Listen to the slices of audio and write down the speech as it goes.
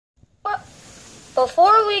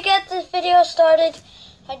Before we get this video started,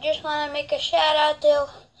 I just want to make a shout out to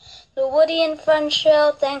the Woody and Friends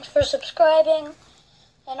show. Thanks for subscribing.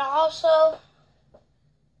 And also,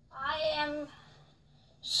 I am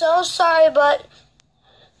so sorry, but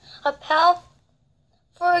a pal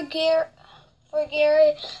for Gary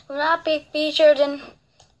will not be featured in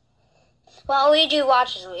Waluigi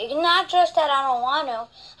Watches Week. Not just that I don't want to.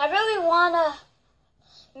 I really want to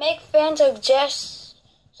make fan suggestions,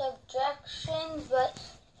 but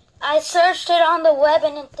I searched it on the web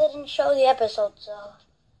and it didn't show the episode, so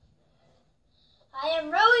I am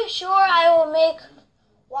really sure I will make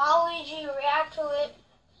Waluigi react to it.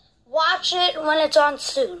 Watch it when it's on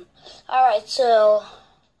soon. Alright, so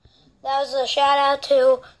that was a shout out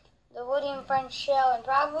to the Woody and Friends show, and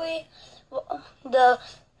probably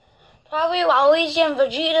Waluigi and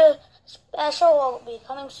Vegeta special will be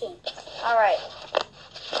coming soon. Alright.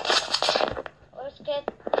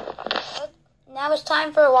 Now it's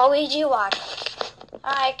time for Waluigi Watch.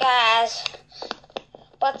 Alright guys.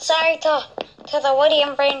 But sorry to the Woody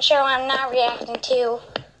and Friends show I'm not reacting to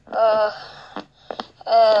a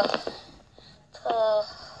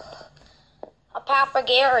Papa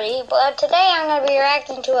Gary, but today I'm going to be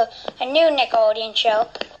reacting to a new Nickelodeon show.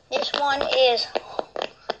 This one is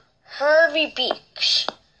Harvey Beaks.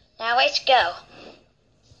 Now let's go.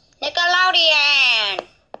 Nickelodeon!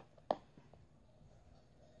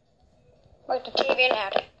 Make the TV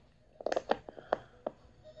louder.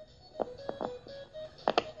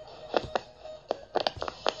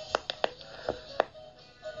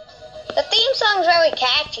 The theme song's really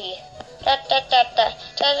catchy.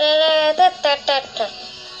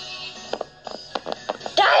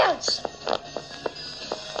 Dance!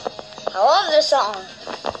 I love this song.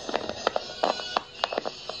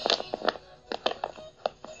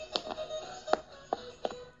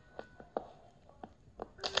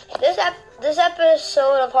 This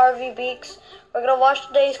episode of Harvey Beaks we're gonna watch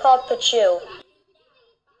today is called PE-CHOO.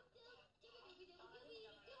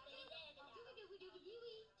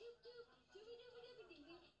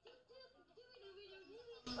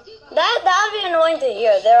 That would be annoying to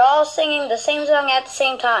hear. They're all singing the same song at the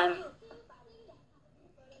same time.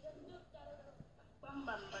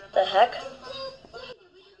 The heck?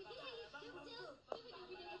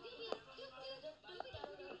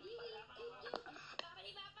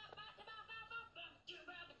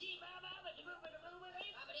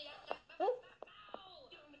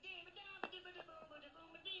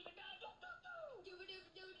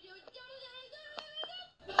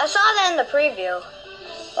 I saw that in the preview.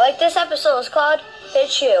 Like, this episode was called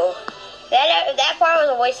PE-CHOO. That part was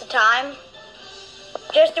a waste of time.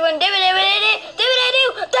 Just doing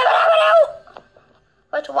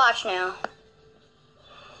Let's watch now.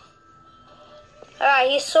 Alright,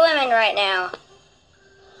 he's swimming right now.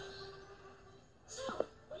 So,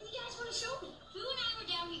 what do you guys want to show me? Boo and I were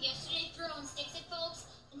down here yesterday throwing sticks at folks.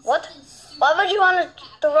 What? Why would you want to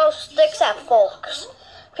throw sticks at folks?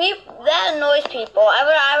 That annoys people.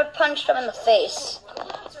 I would punch them in the face.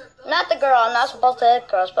 Not the girl. I'm not supposed to hit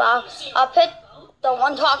girls, but I'll hit the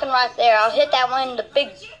one talking right there. I'll hit that one in the big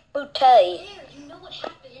booty. You know what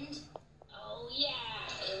happened? Oh yeah,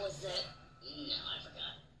 it was that. No, I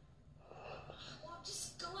forgot. Well,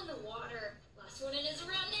 just go in the water. Last one in is a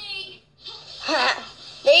round egg.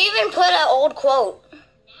 They even put an old quote.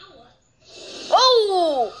 Now what?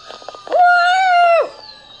 Oh! Woo!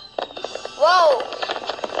 Whoa!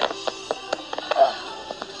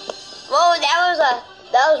 Whoa!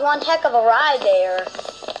 That was one heck of a ride there.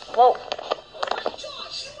 Whoa! Oh my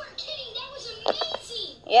gosh, you weren't kidding. That was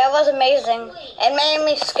amazing. Yeah, it was amazing. It made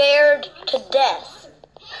me scared to death.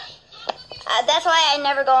 That's why I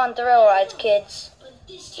never go on thrill rides, kids.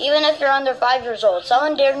 Even if you're under 5 years old.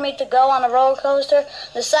 Someone dared me to go on a roller coaster,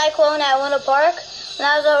 the Cyclone at Luna Park, and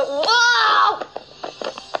I was like, whoa!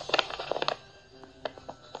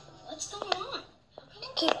 What's going on?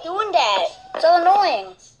 Keep doing that. It's so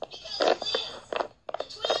annoying.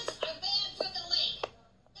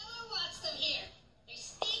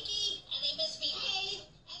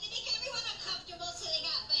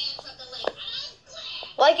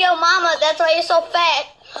 Like your mama, that's why you're so fat.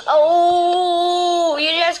 Oh, you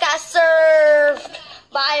just got served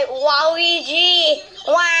by Waluigi.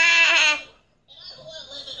 Wah!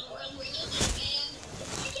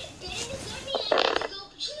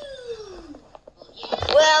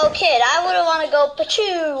 Well, kid, I wouldn't want to go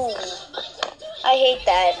PE-CHOO. I hate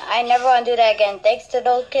that. I never want to do that again. Thanks to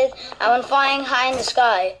those kids, I went flying high in the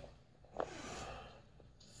sky.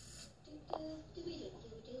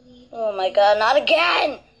 Oh my god, not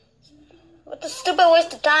again! What a stupid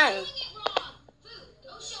waste of time.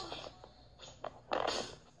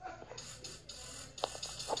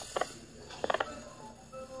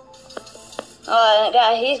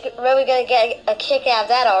 He's really gonna get a kick out of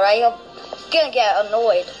that, alright? He's gonna get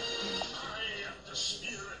annoyed.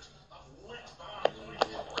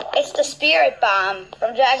 It's the Spirit Bomb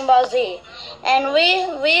from Dragon Ball Z, and we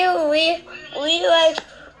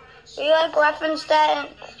like referenced that, and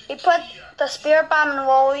we put the Spirit Bomb in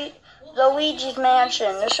Luigi's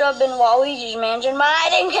mansion. This should have been Waluigi's mansion, but I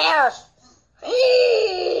didn't care.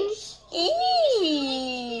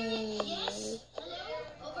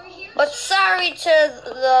 But sorry to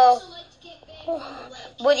the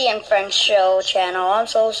Woody and Friends show channel. I'm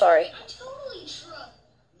so sorry.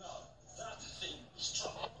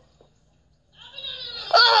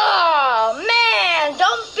 Oh man,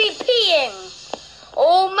 don't be peeing.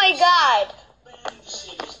 Oh my god.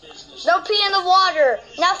 Don't pee in the water.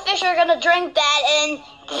 Now fish are gonna drink that and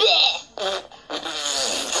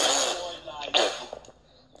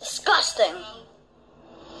disgusting.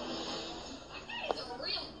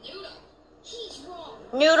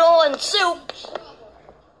 Noodle and soup.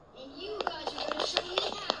 And you guys are gonna show me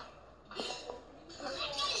how.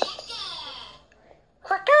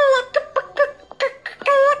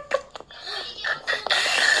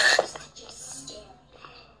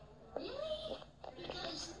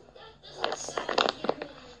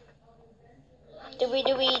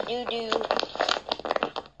 Doo-doo. And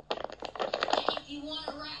if you want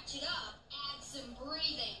to ratchet up, add some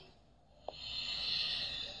breathing.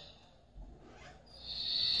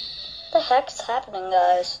 What the heck's happening,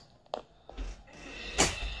 guys?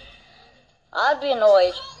 I'd be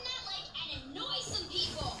annoyed.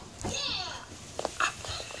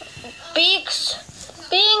 Beaks,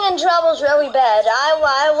 being in trouble is really bad.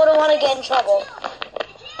 I wouldn't want to get in trouble.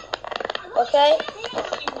 Okay?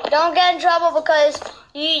 Don't get in trouble because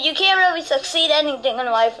you can't really succeed anything in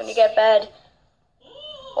life when you get bad.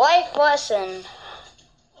 Life lesson.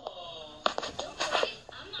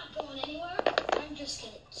 I'm not going anywhere. I'm just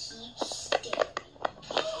gonna keep staring.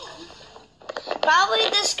 Probably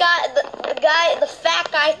this guy, the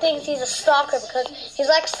fat guy thinks he's a stalker because he's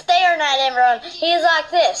like staring at everyone. He's like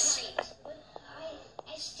this.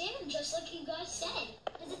 I stared just like you guys said.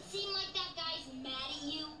 Does it seem like that guy's mad at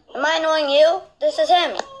you? Am I annoying you? This is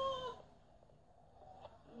him.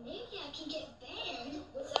 Maybe I can get banned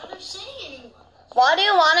without upsetting anyone. Why do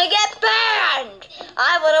you want to get banned?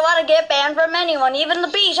 I wouldn't want to get banned from anyone, even the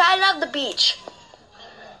beach. I love the beach.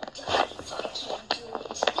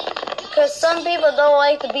 Because some people don't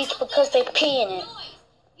like the beach because they pee in it.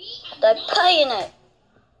 They pee in it.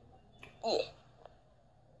 Yeah.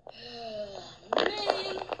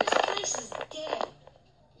 Man, this place is dead.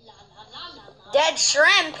 La la la la la. Dead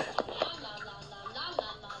shrimp.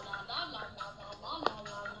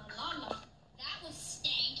 That was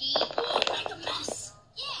stanky. Ooh, like a mess.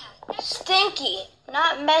 Yeah. Stinky,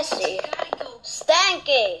 not messy. Gotta go.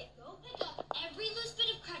 Stanky. Go pick up every loose bit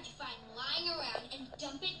of crud you find lying around and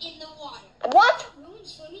dump it in the water. What? Ruin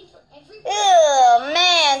swimming for everyone. Ew,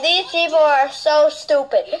 man, these people are so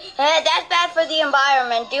stupid. That's bad for the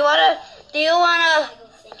environment. Do you wanna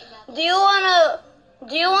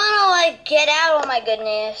like get out? Oh my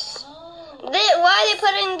goodness. Why are they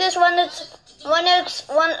putting this when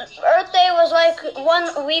Earth Day was like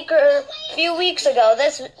 1 week or a few weeks ago?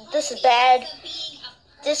 This is bad.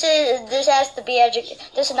 This has to be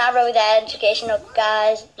This is not really that educational,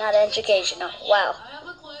 guys. Not educational. Wow. I have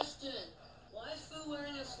a question. Why is Fu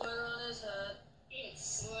wearing a slur on his head?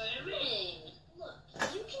 It's swimming. Look,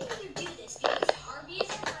 you can either do this because Harvey is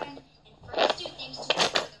our friend and friends do things to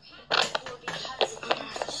make other happy, or because it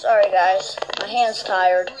matters. Sorry, guys. My hand's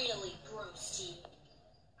tired. Really gross to you.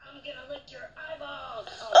 I'm gonna lick your eyeballs.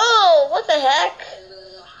 Oh, what the heck?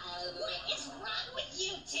 What is wrong with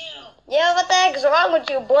you two? Yeah, what the heck is wrong with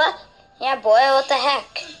you, boy? Yeah, boy, what the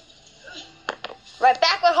heck? Right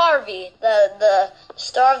back with Harvey, the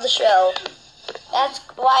star of the show. That's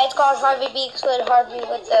why it's called Harvey Beaks with Harvey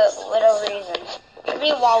with a reason. It should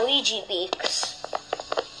be Waluigi Beaks.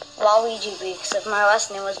 Waluigi Beaks, if my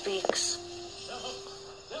last name was Beaks.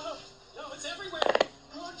 No, it's everywhere.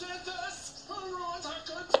 Protect us. Ruins our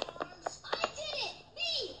good times. I did it!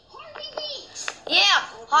 Me, Harvey Beaks! Yeah,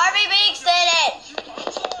 Harvey Beaks did it!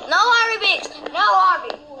 No Harvey Beaks! No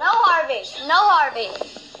Harvey! No Harvey! No Harvey!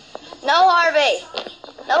 No Harvey!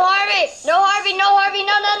 No Harvey! No Harvey! No Harvey!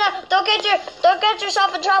 No! Don't get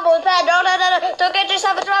yourself in trouble with that! No! Don't get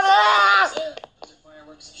yourself in trouble! Ah! The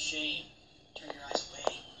fireworks of shame. Turn your eyes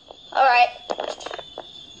away. Alright.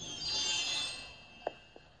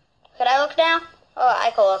 Can I look now? Oh,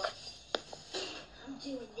 I can look. I'm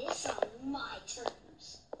doing this on my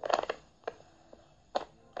terms.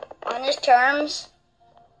 On his terms?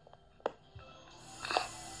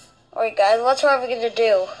 Alright guys, what's Harvey gonna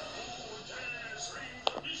do?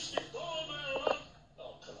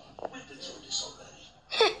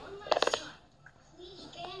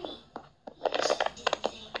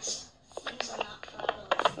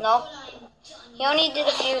 No. He only did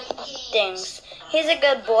a few things. He's a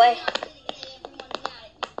good boy.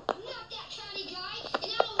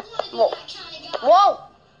 Whoa. Whoa!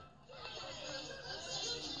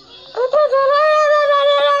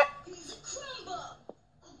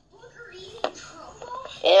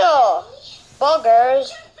 Ew.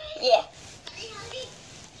 Boogers. Yeah.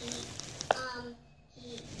 He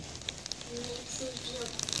makes me feel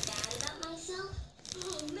bad about myself.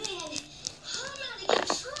 Oh man, I'm out of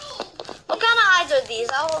control. What kind of eyes are these?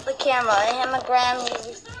 I'll hold the camera. Him and Graham.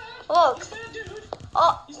 Look.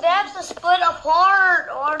 Oh, they have to split apart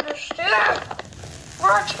or understand.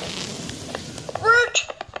 Word.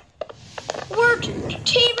 The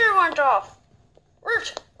TV went off.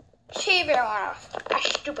 TV went off. Ah,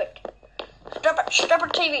 stupid.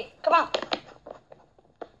 Stupid TV. Come on.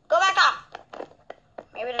 Go back up.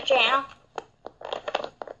 Maybe the channel.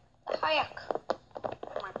 Heck.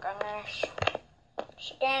 Oh my goodness.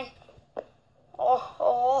 Again. Oh,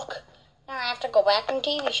 look. Now I have to go back in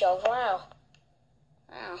TV shows. Wow.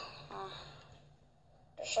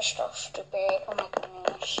 This is so stupid. Oh my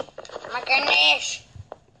goodness.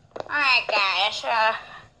 Alright guys,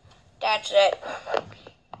 that's it.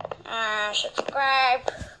 Subscribe.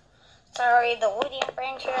 Sorry, the Woody and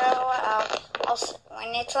Frank show.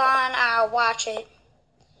 When it's on, I'll watch it.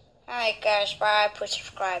 Alright guys, bye. Please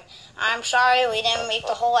subscribe. I'm sorry we didn't make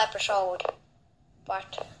the whole episode,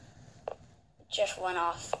 but it just went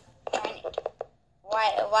off. Darn it.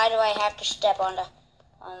 Why do I have to step on the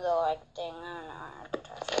like thing? I don't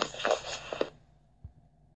know.